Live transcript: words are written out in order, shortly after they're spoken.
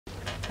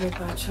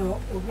Mepacho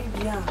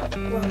obibia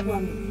wa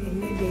me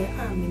enede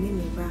a me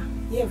ne ba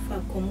ye fa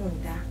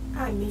komonda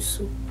a me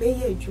su be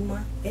ye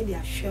adwuma e de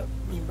ahwe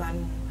me ba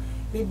no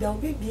me da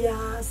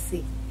obibia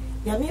se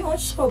nyame o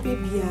hye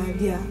obibia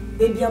dia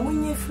bebia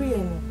munye free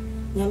no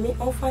nyame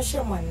o fa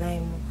hye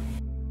manan mu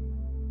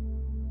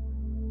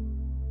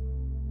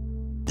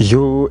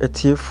yo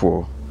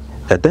etiefo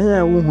edan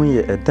a wo hu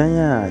ye edan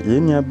a ye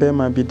nua be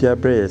ma bi dia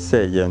bre ye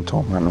se ye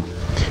ntoma no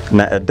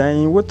na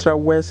edan wotra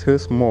West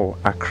Hills Mall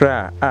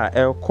Accra a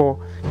elko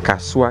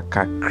kaswa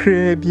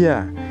kakra bi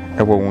a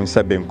ewo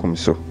wonsa benkum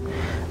so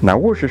na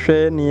wo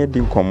hwehwe ne yedi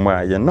nkommo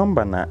a ye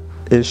number na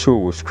e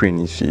show screen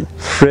ifi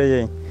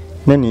frey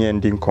na ne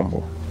yendi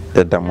nkommo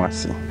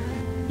edamwase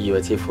yo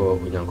etiefo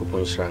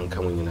onyankopon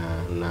hranka munyina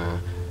na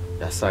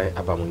yasai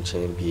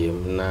abamunchen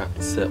biem na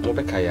se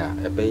mobeka ya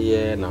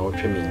ebeye na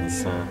wotwe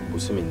minsa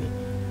busumini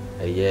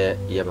eye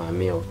ye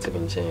maame o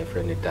tebenchen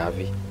friend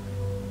Daavi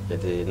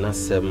yede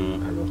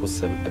nasem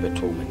alhosem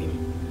ebeto manim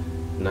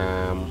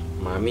na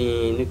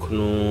maami ne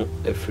kunu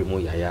efrimu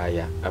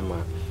yayaya ama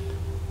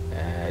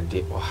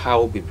de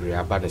ohaw bebre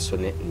aba ne so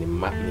ne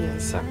ma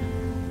miensa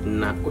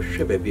na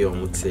ohwe baabi o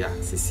mutia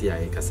sisi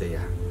aye kase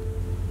ya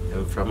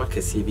emframa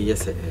kase bi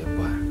yese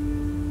ebo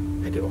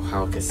a de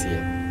ohaw kase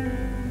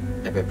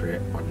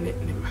ebebre onne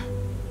ne ma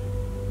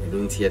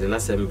edunti yede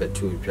nasem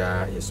beto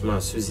dwa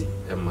yesuma Suzy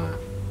ema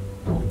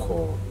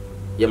ko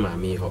ye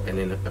maami ho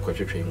ene na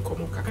akwatwetwe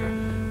nkomo kakra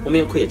o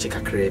me nko ye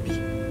kakra bi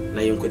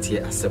na ye nkotie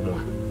asemo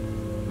a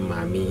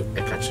maami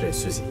e ka kire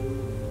Suzy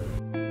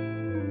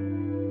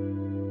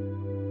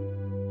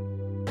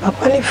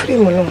papa ni free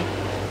mu no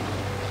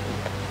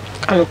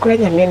alukura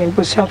nyame ni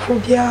busafo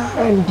bia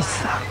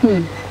mbisa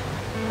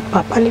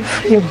papa ni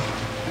free mu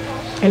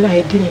ena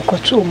edi ni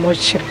kotu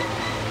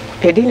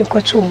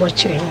mo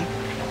chire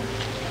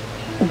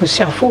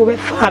busafo be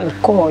fan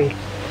koy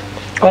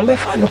o be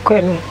fan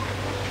koy no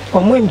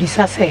omo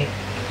mbisa se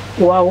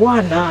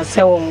wa na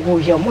se wongu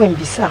ye omo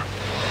mbisa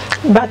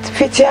but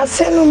fiti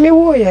ase no mi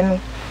wo ye no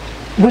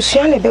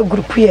busua ne be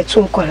group ye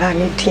tun kola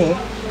ni tin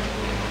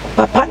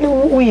papa ni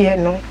wo ye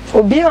no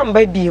obi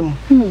amba biem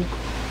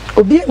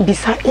obi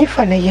mbisa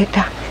ifa na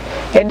yeta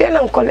e de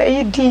na nkola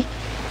yidi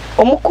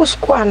omo ko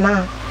square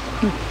na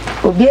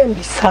obi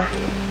mbisa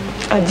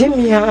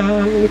ajimia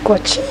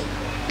mikochi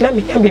na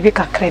mi bibi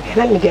kakrebe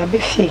na mi dia be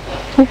fie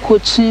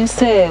ukochi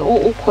se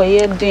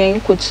ukoye den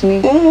ukochi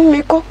ni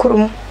mi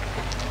kokrum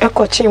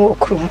ekochi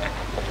wokrum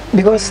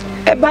because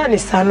eba ni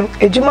sanu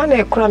ejuma na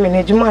ekura me na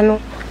ejuma no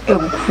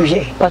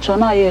eguye pacho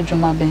na ye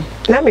ejuma be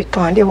na mi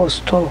ton ade ho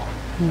store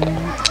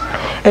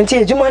enti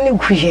ejuma ni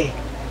guye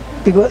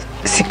because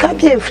sika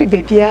bi free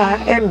baby a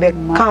embe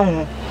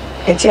kan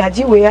enti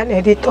aji we ya na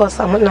editor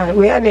sam na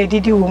we ya na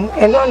edidi wo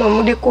eno no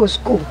mu de ko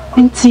school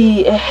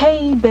enti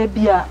hey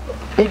baby a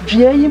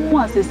edua yi mu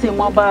asese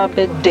mu aba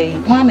bedday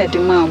wan na de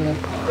mamu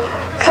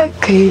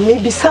okay me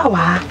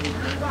bisawa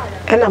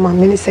ena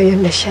mama ni say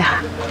me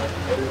sha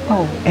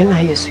oh ena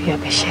yesu ya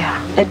be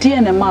sha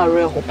ade na ma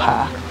re ho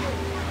pa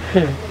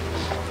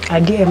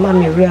ade ma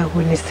me re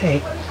ho ni say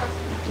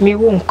me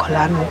wo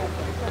nkola no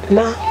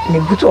na me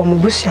butu o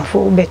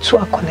mubusiafo betu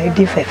akola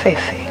edi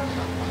fefefe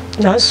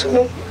na so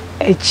no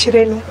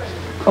echire no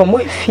o mo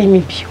efi mi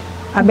bi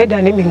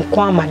abeda ne me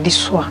nko amade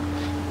so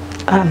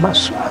a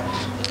maso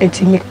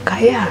enti me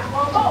kaya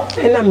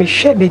ena me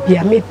hwe bebi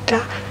a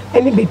meta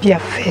eni bebi a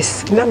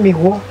face na me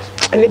wo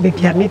eni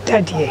bebi a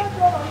meta de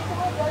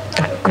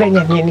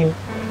akranya nyeni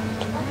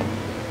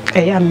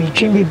eya me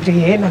dwi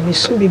bebre na me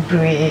so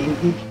bebre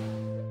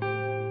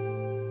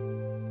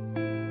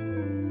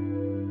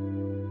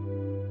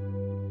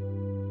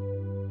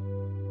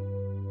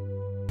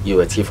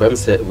you at FM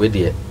say we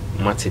dey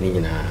matini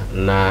nyina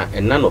na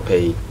enna no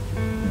pay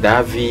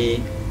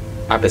Daavi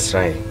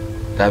abesran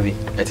Daavi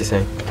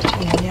etisen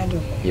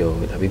yo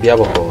Daavi bia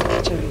boko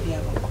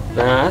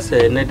na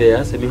ase ne de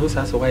ase mi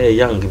husa so why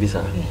young bi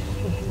sa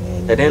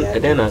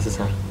eden na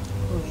asesa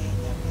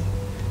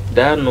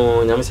da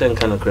no nyamse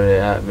nka no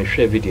kre me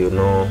hwe video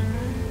no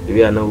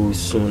bi ana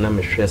usu na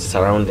me hwe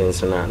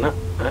surroundings na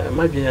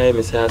ma bi ya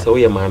me say ase wo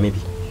ye maame bi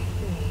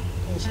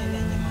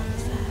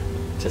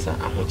chesa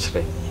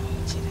amochre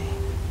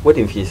what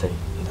in fees saying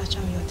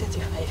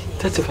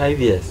 35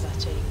 years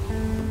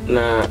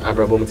na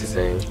abrabom ti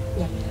saying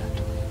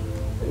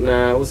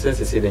na wo say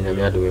say de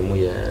nyame adom mu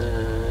ya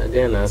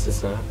den na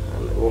asesa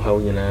wo ha wo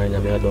nyina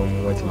nyame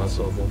adom what ma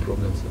solve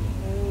problems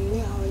ni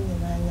ha wo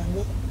nyina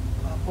nyame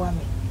abo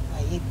ame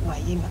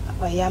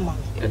ayi ma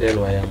eden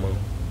wa ya ma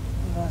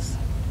boss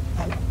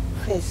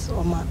face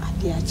o ma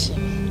ade achi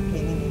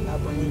me ni me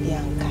babo ni bi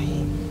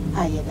ankai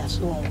aye da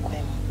so won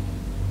kwem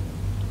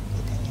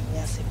ida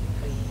nyame ase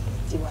pri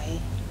ti wae.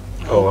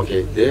 Oh,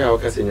 okay. They are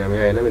casting your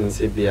man. I mean,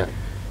 say, beer.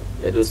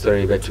 I do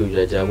story about you,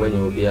 Judge. When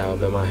you be out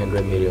of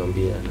 100 million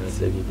beer, and I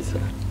said,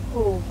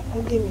 oh,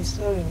 I'll give me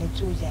story in the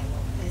 2 January.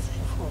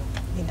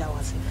 Me that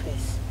was the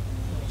first.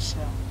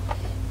 Michelle.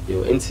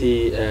 You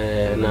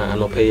ain't na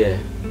no pay.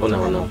 Oh,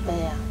 no.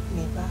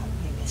 Me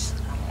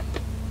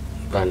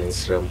ban in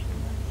Sram.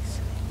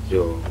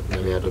 Yo,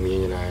 Namia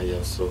Dominion,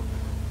 I so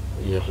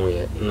ye ho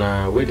ye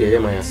na we de ye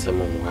ma yasem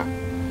wa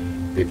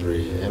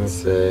bebre em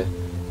se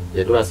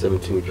ye do asem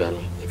tu dwa no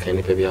e kan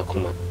ne pa bi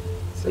akoma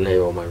se na ye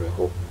o ma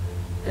reho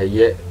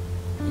eye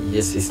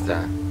ye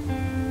sister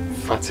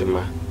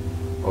Fatima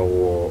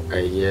or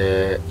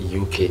eye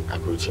UK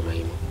approach my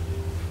mo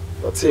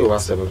but say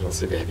was seven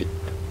say baby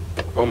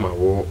o ma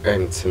wo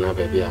ent na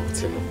baby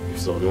out no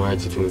so no I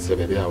to say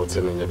baby out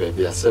no nya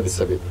baby a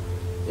sebi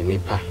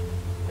enipa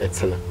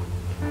etena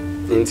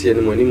nti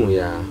ene mo ni mu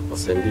ya o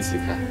send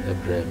sika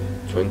ebrem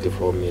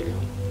 24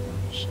 million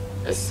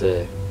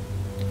ese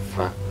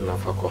fa na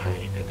fa ko han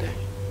edan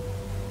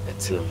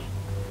etena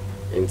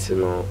nti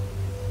no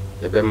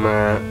ebe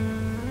ma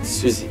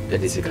Suzy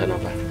edisika na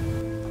ba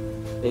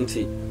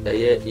nti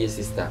ye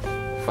sister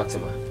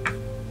Fatima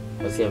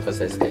was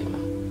emphasize kaima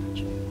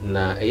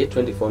na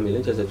 24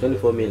 million just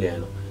 24 million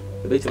no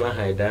beti ma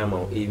high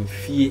diamond in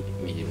fee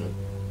me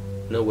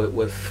no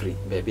we free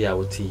baby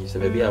awoti so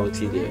baby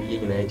awoti there ye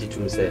nyina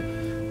agitum say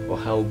or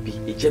how be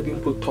e jabi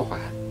mpo to ha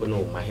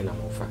no ma hina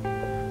mo fa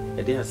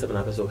e dey asem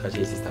na person catch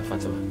sister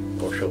Fatima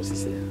or show si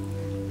say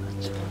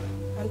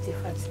auntie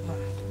Fatima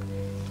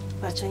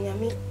bachanya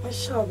me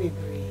show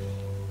bebre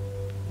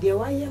de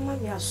wa ye ma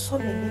me aso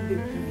me ni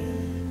bebre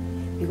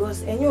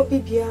because enyo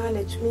bibia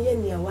na tumi ye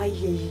nia wa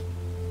ye yi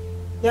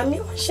nyame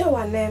o hye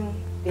wa nam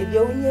baby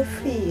onye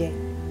free ye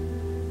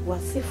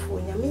wasifo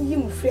nyame yi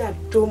mu free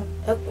adom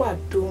ekwa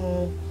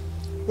adom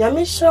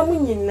nyame hye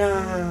mu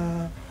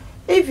nyina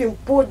even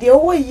po de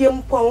wo ye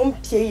mpo a wo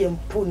mpie ye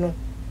mpo no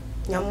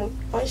nyame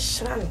o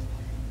hye no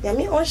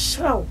nyame o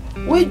hye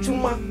wo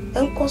djuma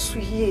enkoso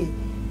yie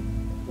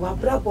wa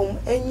brabom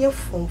enye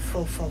fom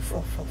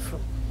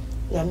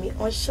nyame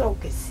o hye o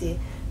kese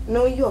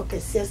no yo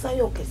kese sa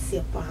yo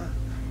kese pa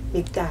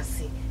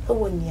Mitasi,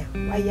 Awonia,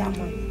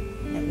 Wayama,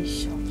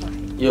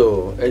 and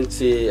yo,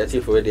 enti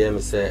atifo we dem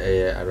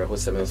say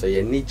arahosem so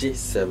ye niji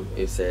sem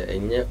e say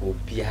enye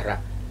obiara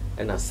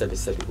na sebi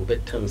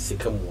obetam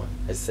sikamwa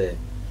e say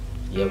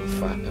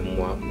yemfa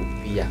emwa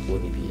obia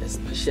woni bi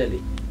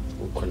especially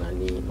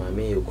ukonani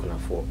mame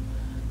ukonafo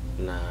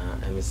na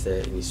em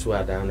say ni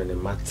suada no ne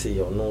mate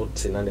yo no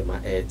te na ne ma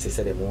e te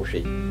say de mo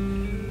hwe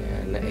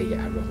na eye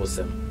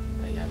arahosem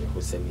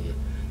ye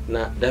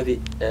na Daavi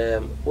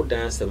o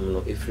dance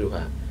no efiri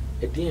ha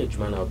e din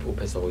adwuma na o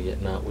pesa o ye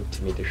na o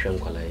timi de hwe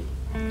nkwala yi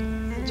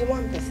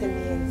adwuma mpese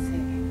me yense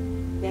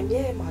na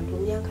me ma do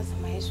nya nkasa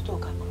ma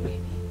stock akore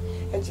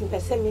bi enti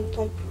mpese me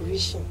ton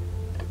provision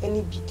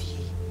any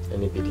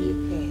bidi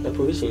na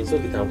provision so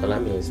bitan nkwala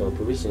me so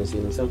provision si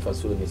nsem fa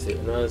so ni se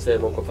no say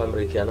mo ko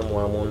family kia na mo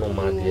amo no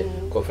ma de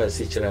ko fa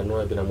si kira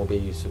no abi na mo be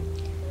yusu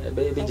e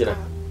be jira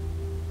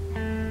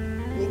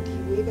me di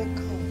we be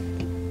kan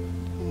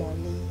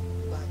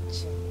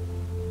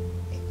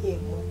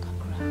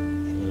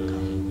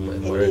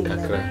more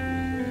kakra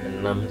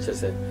nam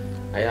chese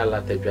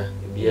ayala tedwa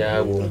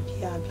bia wo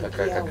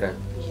kakra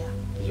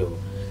yo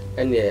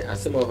ene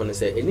asema ho ne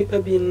se enipa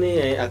bi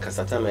ne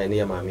akasata ma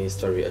ne ma me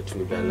story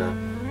atumi bia na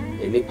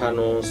enipa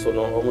no so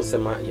no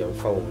omosema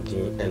yemfa wo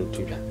din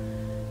entudwa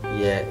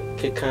ye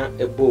keka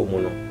ebo mu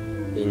no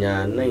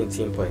enya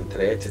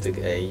 19.3 titik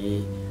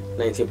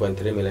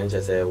 19.3 million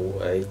chese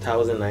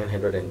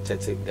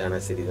 1930 Ghana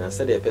cedis na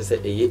said the person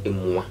eye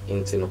emua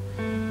enti no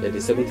the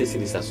 70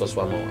 cedis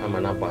asoswa ma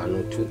amana ba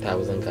no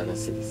 2000 Ghana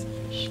cedis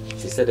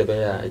she said the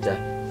bear aja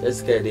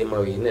let's get them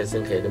away na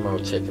sen ka dem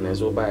out check na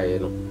so ba ye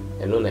no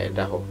eno na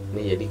eda ho na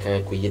ye di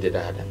kan ko yede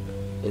dada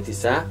enti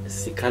sa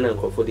sika na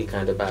nkofo di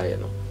kan de ba ye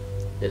no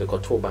ye de ko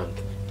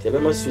bank te be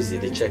ma Suzy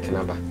the check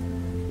na ba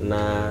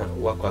na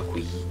wakwa ko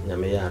yi na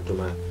me ya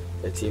adoma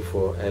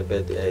etifo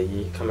ebed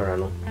yi camera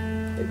no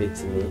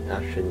ebetimi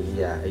ahwani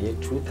ya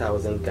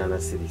 2000 Ghana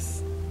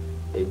cedis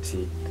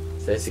enti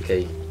sa sika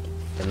yi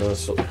eno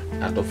so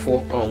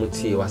atofo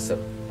omutie wasem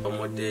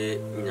omode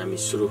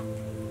nyamisuro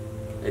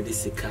edi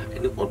sika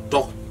eni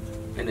odo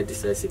ene di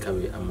sika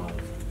we amount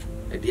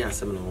edi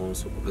ansem na won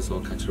so pese o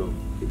kachiro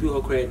ebi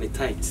o kra ni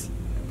tight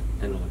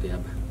eno de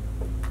aba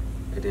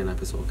edi na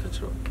pese o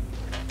kachiro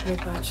e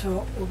ba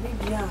cho obi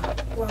bia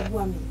wa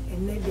bua mi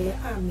ene de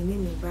a mi ni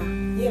mi ba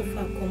ye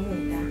fa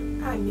komunda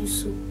a mi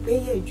su be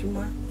ye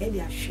adwuma e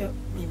de ahwe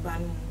mi ba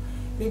no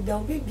me da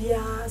obi bia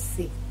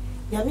se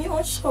nyame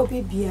o sho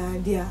obi bia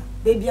dia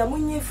baby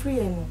amunye free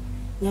no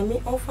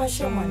nyame o fa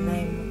hye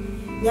manan no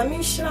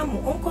nyame hira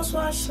mo onko so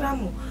ahira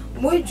mo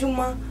mo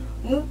adwuma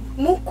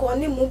mu ko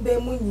ne mu be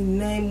mu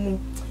nyinan mu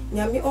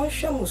nyame on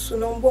hwe mo so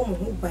no mbo mo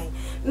hu ban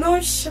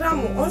no hira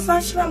mo on sa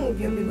hira mo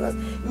bi because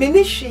me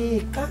ni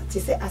hwe ka ti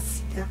se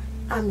asida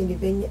a me de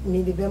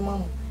be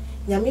ma mo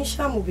nyame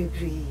hira mo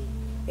bebre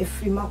e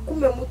free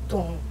makoma mu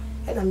ton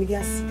e na me ga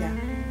asida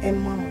e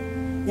ma mo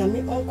nyame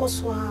onko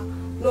so a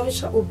no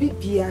hira obi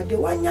bia de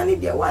wanya ne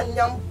de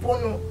wanya mpo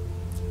no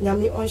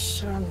nyame on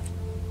hira no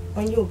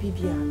onye obi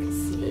bia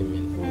kesi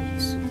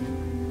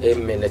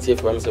amen let's see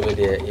from so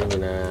there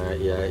yina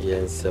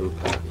ya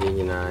nsempa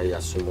yina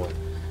ya sumo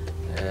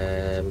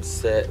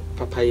se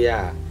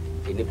papaya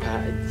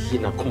enipa ji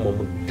na komo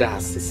mu da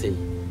sesei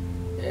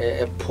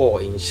po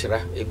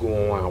inhira egu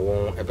won a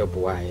won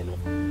ebeboa ye no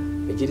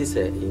megye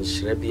say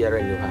inhyira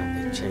biara ni ha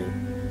echen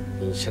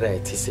inhyira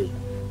etise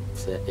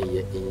say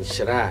eye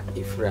inhyira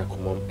efira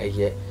komom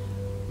eye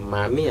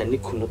maame ya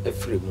nikunu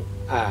efiremu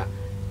a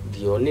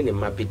de one ne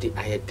mabedi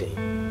ayeden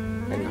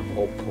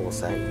na opo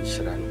sa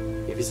inhyira no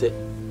ebi say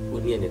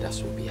oni ene da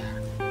so bia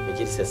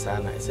megye say sa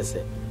na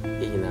esese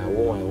eyina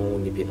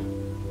won ni bi no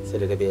say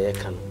de be ye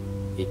ka no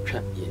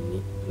etwa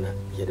yeni na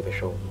ye de be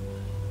hwe wo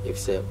if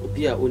say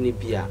obi a oni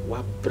bia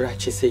wa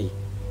brache sei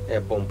e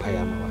bompa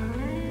ya mawa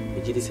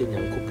megye say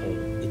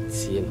nyankopon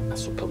etie no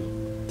asopam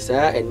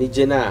saa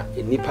enije na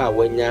enipa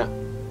wanya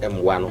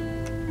emwa no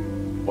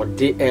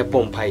ode e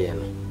bompa ye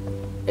no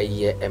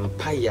eye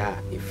empire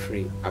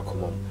efri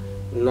akomom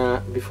na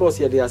before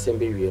say dey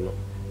assemble wie no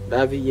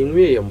Daavi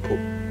yenwie yempo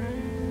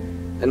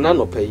na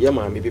no pe ye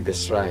maame bi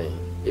besran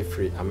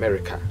efri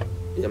America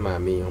ye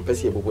maame on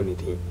pese ebobo ni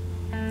din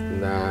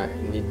na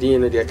ni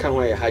din no de ka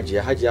ho ye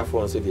haji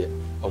afọ nso de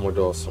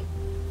omodoso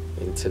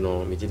enti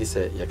no megye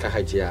say ye ka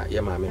haji a ye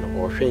maame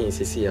no ohwen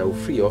sisi a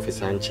ofri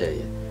office anche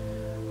ye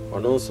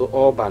ono nso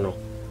oba no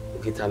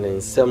okita ne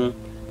nsem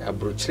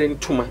abrochire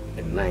ntuma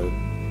ennan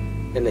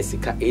ena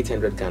sika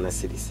 800 Ghana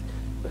cedis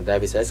na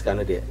Daavi say sika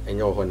no de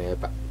enye ho na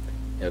eba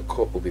e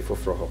ko obi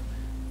foforo ho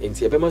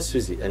enti ebema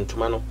Suzy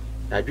entuma no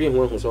adwe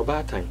hu so oba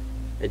atan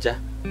eja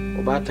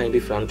oba atan bi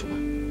fra ntuma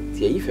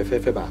ti yi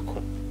fefefe ba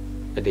ko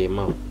e de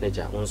ma na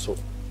ja wonso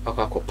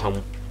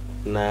akakopam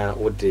na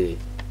wode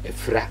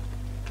efra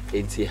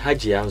enti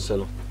haji anso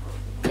no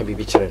ka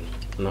bibi kire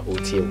na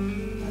otie wo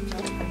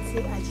anti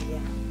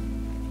ajia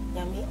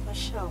yami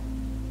oshaw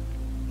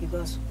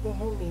because who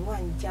me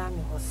wan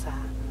jami hosa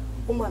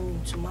uma mi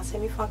ntuma se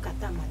mi fa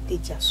kata ma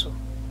deja so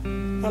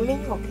yami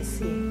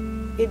okese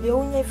ebi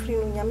onye free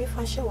no yami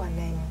fa hye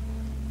wanan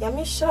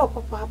yami shaw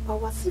papa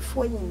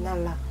wasifo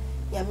nyinala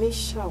yami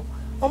shaw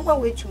oma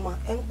wetuma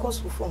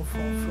enkoso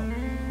fonfonfon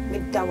me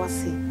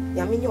dawase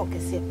yami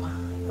okese pa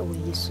ewe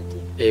Yesu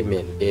di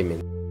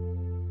amen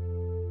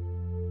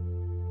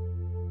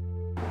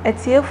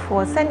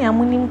etiefo sanya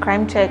munim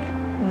crime check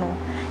no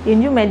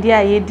yenwumadi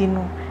a yedi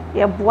no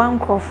ye boa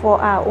nkrofo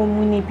a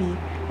omuni bi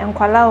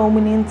enkwala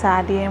omuni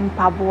ntade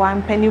mpaboa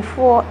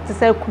mpanifo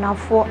tese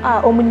kunafo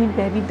a omuni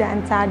baby da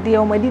ntade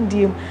omadi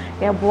diem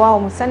ye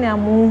boa sanya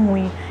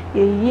muhui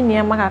ye yi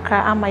ne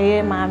makakra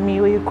amaye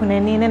maami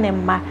oyikunani ne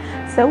mma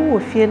se wo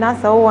fie na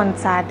se wo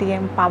ntade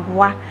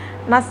mpaboa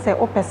na se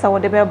opese wo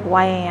de be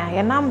boa yen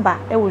ya number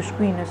e wo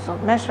screen so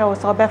na hwe wo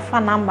so be fa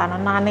number no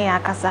na ne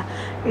yakasa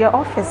ye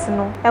office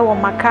no e wo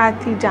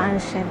Makati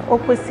Junction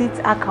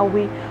opposite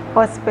Akawe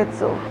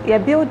Hospital ye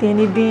building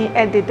ni din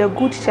e de the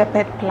Good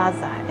Shepherd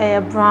Plaza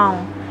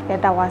brown ye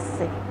da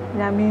wase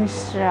na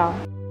minshra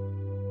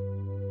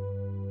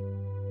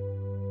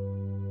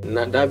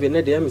na Daavi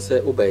ne de am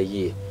se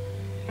obayi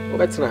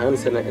obetena ha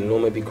se na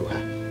enoma bi go ha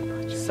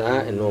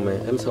saa enoma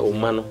em se o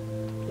ma no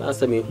na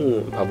se me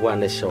hu mpaboa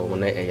na hye o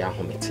na eya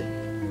ahomete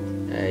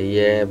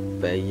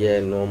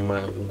ye no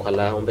ma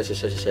nkwala on be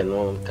hye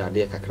no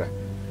tade kakra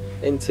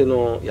enti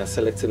no ya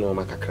select no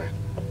ma kakra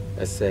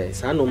ese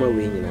saa no ma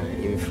we nyina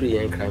in free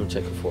and crime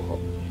check for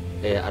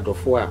her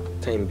adofo a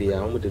time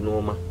bia o de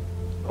no ma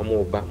o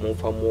mo ba mo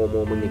fa mo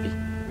ni bi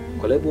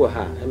kolebu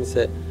ha em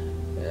se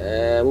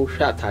wo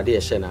hwa tade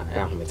hye na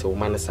ahomete o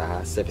ma na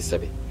saa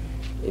sebe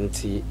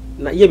enti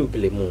na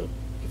yemblemu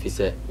if you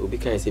say obi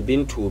kan say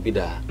bin to obi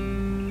da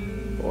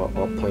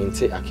or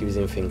point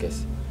accusing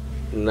fingers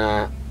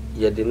na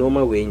ye the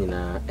normal way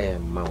nyina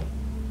ma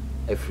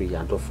every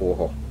adofo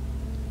ho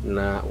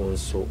na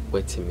onso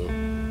wetimi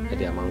e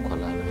de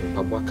amankwala na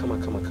mpabwa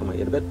kama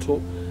ye beto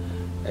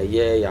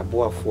ye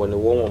yaboafo ne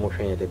won mo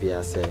hwen ye de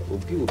bia say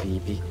obi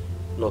bi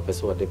na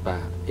opese wo de ba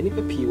eni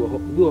papi wo ho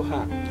bi wo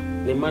ha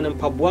ne man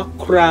mpabwa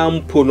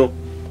krampo no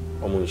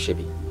omo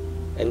nhyebi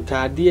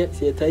entade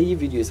se tayi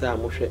video sa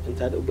mo hwe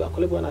entade obi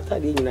akolebo na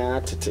atade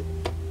nyina tete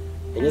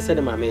enye se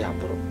de maame ya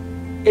boro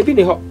ebi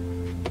ni ho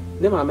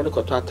ne maame ne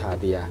koto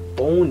atade a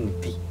on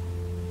ndi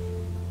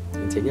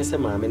enye se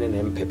maame ne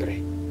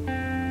empebre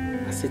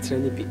asetre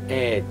ne bi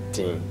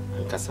eden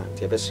ankasa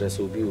te be stress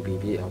obi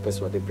bi a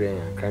opese de brain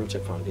crime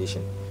check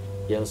foundation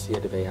yenso ye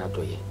de be ya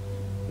doye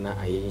na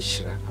aye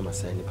nhira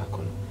amasa ni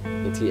pakono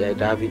enti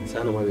Daavi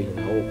sa no ma we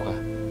nyina wo kwa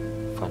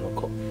fa no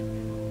ko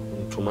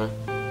ntuma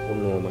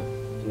onoma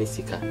ne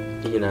sika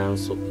nyina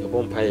nso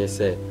yebo mpaye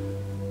se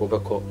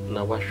wobeko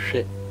na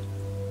wahwe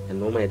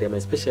enoma edem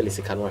especially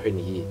sika no ahwe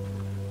ne yi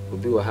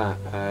obi wo ha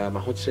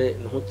mahokyere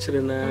no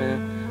hokyere na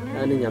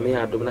ne nyame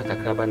adom na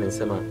kakraba ne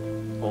nsema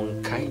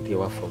on kai de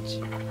wafo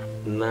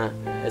na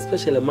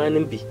especially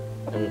man bi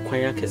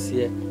nkwan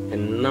akese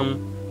ennam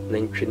na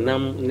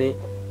ntwenam ne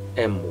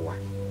emwa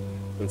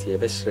nti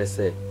yebe hire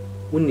se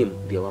unim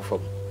de wafo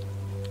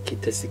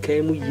kita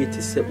sika mu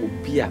yeti se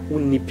obi a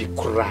uni bi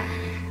kura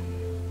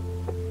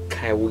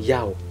kai wo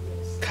yawo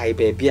kai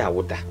baby a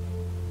woda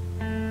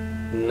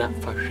na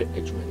fa hwe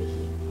adwuma ne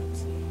yi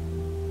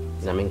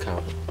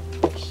zamenka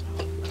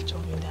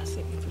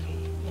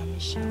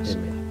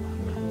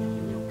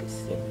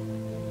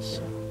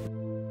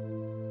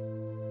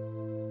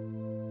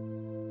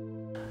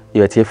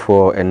You are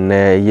for and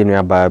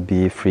you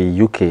baby free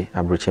UK.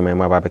 Abrochi my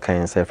mother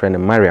can say friend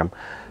Mariam.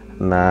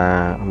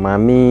 Na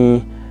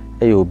mami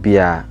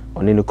eyobia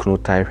oninu kunu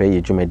tan hwe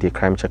yedwumadi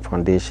Crime Check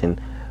Foundation.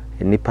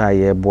 Nipa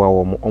ye boa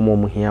wo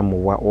omo hia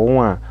mo wa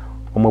won a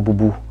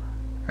omabubu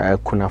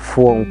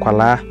kunafo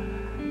nkwala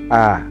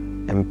a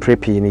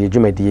emprepi ni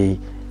yedwumadi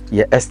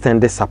ye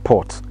extended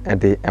support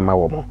ede ema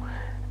wo mo.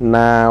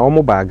 Na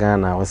omo baga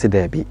na o se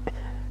da bi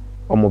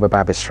omo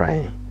beba be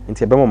shrine.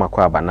 Nti ebe mo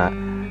makwa aba na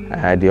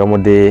de omo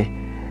de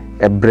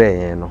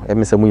ebre no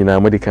emisa mu nyina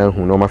amadi kan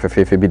hu no ma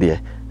fefefe bi de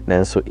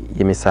nanso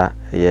yemisa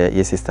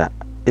ye sister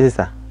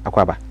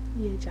akwaba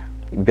yeja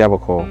bia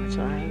boko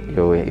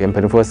yo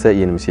empanifo se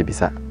yenim se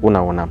bisa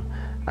wona wonam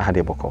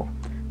ahade boko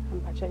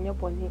ambachanya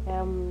boni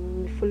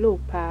me follow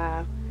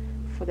pa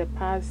for the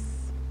past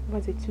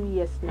 2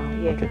 years now.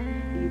 Yeah, okay.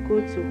 You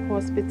go to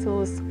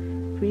hospitals,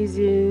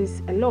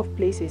 prisons, a lot of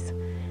places,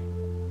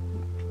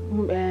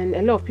 and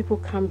a lot of people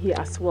come here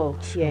as well.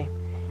 Yeah,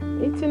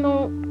 it's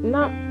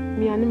na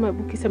me anima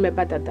buki se me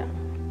badada.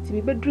 Ti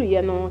me bedru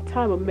ye no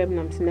time mbem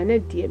nam se na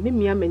die me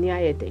mia mani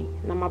ayeden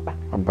na maba.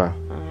 Aba.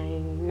 Ai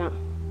na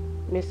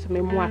me so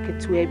me mu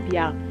aketu e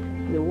bia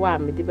me wa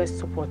me de be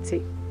support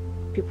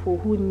people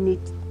who need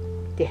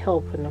the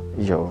help no.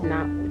 Yo.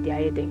 Na the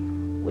ayeden.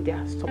 With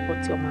their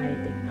support to my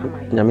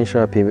head.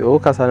 Nyamisha pibi o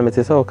kasa na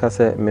metesa o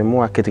kasa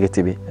memo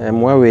aketekete bi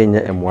emo we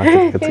nya emo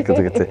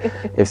aketekete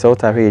if so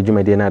ta hwe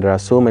adwumade na there are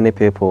so many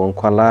people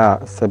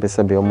nkwala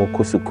sebe o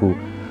moko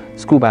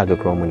school bag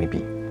kro mo ni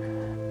bi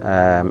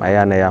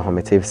aya na ya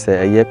hometive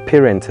say ye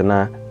parent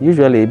na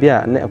usually bi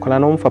a na nkwala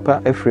no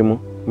mfapa afrimu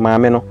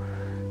maame no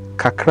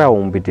kakra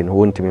o mbidi no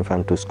wontimi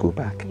mfanto school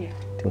bag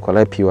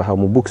nkwala piwa ha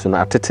mo books no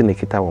atete ne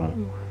kita wo mo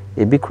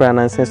ebi kra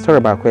na nsen story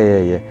ba kwa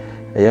ye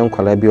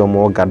nkwala bi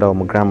omo gada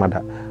omo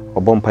grandmother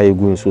obompa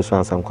egu nso so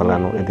ansa nkwala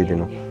no edidi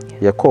no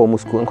ye call omo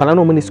school nkwala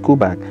no omo ni school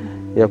bag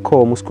ye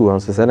call omo school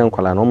anso se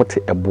nkwala no omo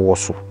te ebo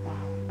so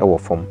e wo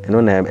fom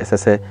eno na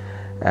esese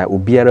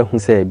obiara hu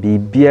se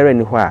biara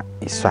ni ho a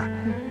isa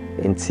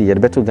enti ye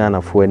beto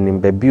Ghana fo anim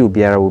ba bi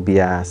obiara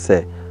obia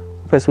se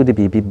person de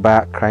bibi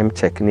ba crime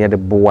check ne de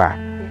boa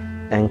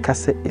enka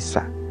se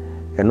isa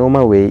eno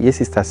ma we ye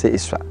sister se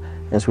isa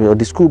enso we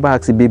the school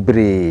bags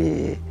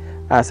bebre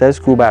say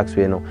school bags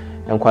we no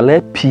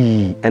enkwala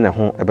pi ene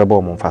ho ebeba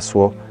omo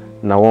mfaso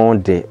na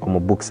won de omo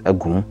books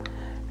agum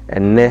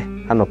enne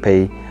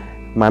anopai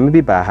maame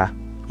bi ba ha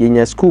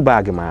yenya school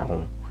bag ma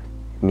ho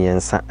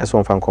miensa eso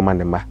mfa nkoma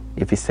ne ma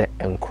efise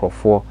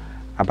enkrofo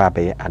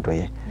ababaye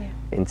adoye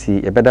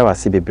enti ebeda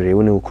wase bebre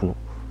woni okunu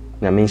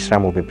na menhira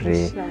mo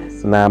bebre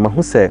na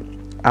mahu se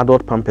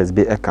adult pampers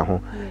be eka ho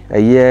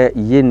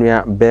ye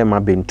nua be ma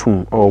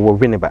bentum o wo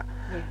wineba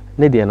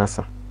ne de na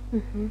sa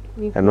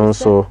eno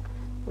nso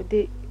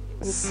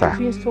sa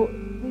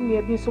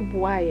bi so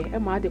boaye e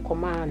ma de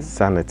command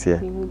sanity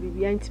ni mu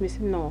bibia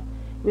intimacy no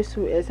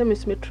mesu ese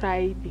me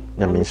try bi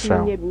na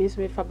menhira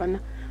me fabana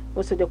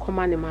also the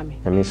command mama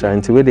na menhira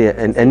enti we de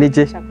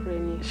enije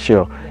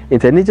sure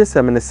enti enije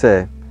semene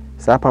se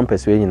sa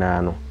pampers we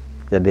nyina no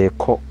ye de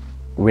ko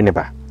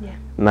wineba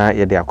na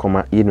ye de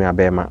akoma yenu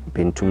abema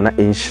bentum na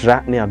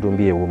enhira ne adom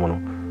bi ewo mu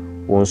no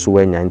wonso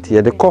wanya nti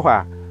ye de ko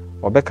ha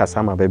obeka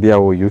sama ba bia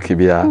wo UK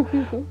bia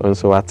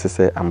wonso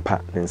watese ampa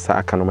nsa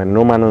aka no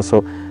no ma no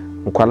so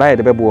nkwala ye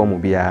de bebo mu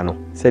bia no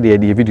se de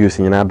ye videos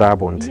nyina da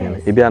abonten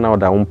e bia na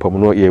oda wompam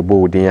no ye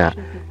bo odin a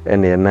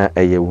ene na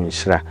eye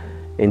wonhira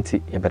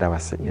enti ye beda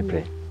wase ye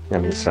pre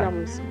nyamhira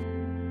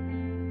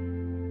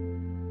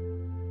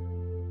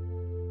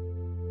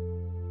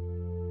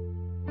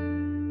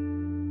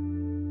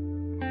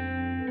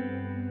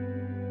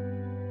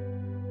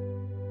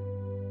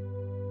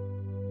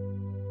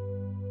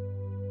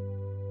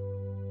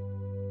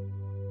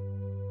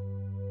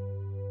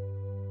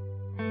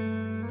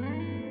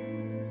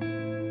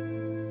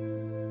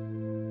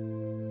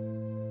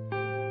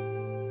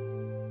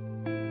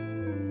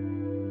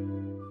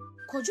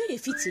Kojo ye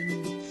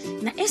fitini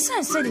na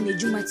esan se ne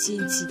djuma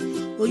tienti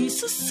o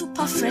yusu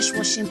super fresh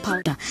washing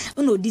powder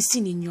no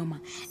disi ni nyoma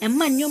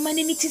emma nyoma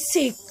ne niti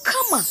say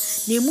kama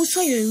na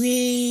emuso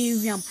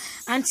yenwiam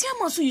anti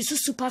amaso yusu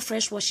super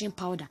fresh washing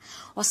powder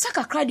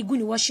osaka kradi gu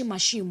ni washing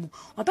machine mu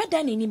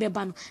obeda na ni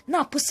beba no na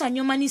aposa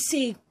nyoma ni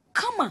say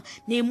kama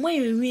na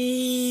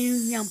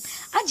yenwiam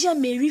agia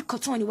mary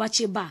cotton ni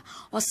wache ba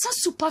osa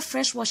super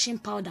fresh washing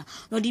powder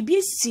no di bi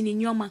esi ni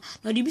nyoma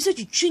no di bi so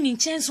twitwi ni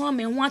chenso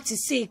amenwa te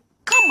say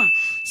kama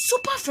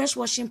super fresh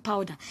washing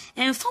powder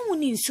and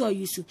famuni nsuo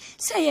yusu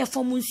say ye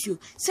fomu nsuo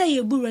say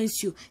ye bura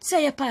nsuo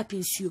say ye pipe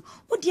nsuo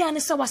odi ane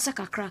sa wasa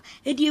kakra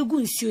edi egu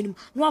nsuo nim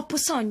no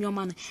aposa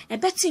onwoma no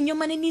ebeti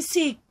nyoma ni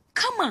say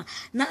kama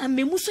na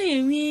amemuso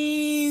ye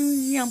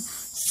nwiam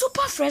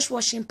super fresh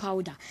washing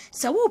powder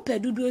sa wo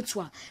pedudu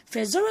etu a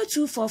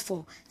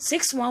 0244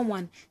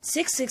 611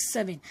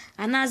 667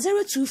 and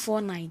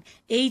 0249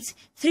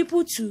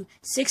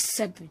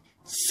 82267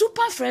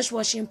 super fresh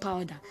washing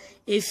powder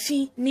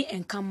efi ni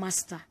enka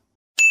master